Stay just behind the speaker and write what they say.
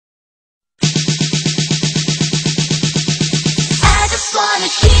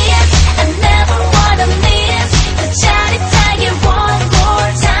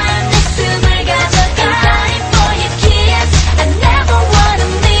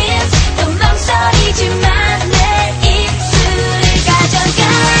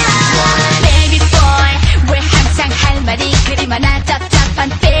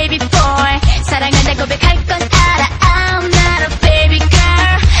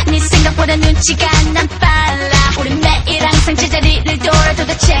시간 난 빨라 우린 매일 항상 제자리를 돌아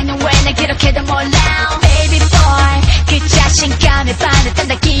도대체 넌 왜 날 그렇게도 몰라 Baby boy 그 자신감에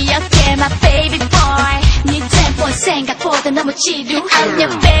반했던 기억해 My baby boy 네 템포는 생각보다 너무 지루하냐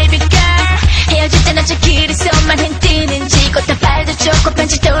Baby girl 헤어질 때 난 저 길에서만 흔드는지 꽃다 발도 좋고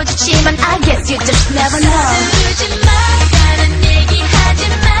편지도 좋지만 I guess you just never know 서두르지 마 다른 얘기 하지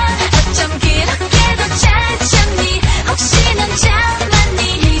마 어쩜 그렇게도 잘 참니 혹시 넌 참았니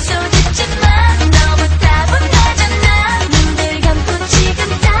미소 짓지 마 너무 따분하잖아 눈들 감고 지금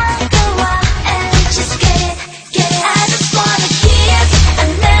다가와 And just get it I just wanna kiss I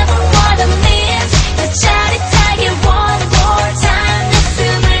never wanna miss 더 짜릿하게 one more time 내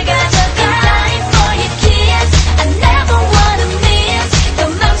숨을 가져가 I'm dying for your kiss I never wanna miss 또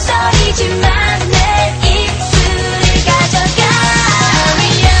망설이지만 내 입술을 가져가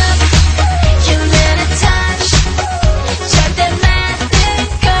Hurry up you little touch 절대 맞을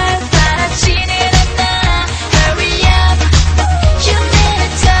걸 바라지는 않아 Hurry up you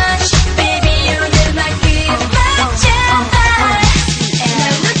little touch baby you look like 그만 제발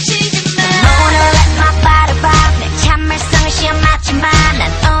날 놓치지 마 오늘 let my body rock 내 참을성을 시험 맞지만 난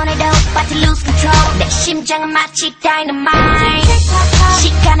오늘도 about to lose control 내 심장은 마치 dynamite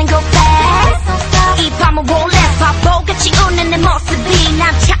시간은 go fast 이 밤은 won't last 바보같이 웃는 내 모습이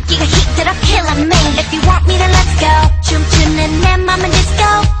난 찾기가 힘들어 killing me If you want me then let's go 춤추는 내 맘은 disco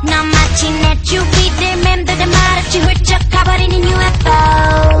넌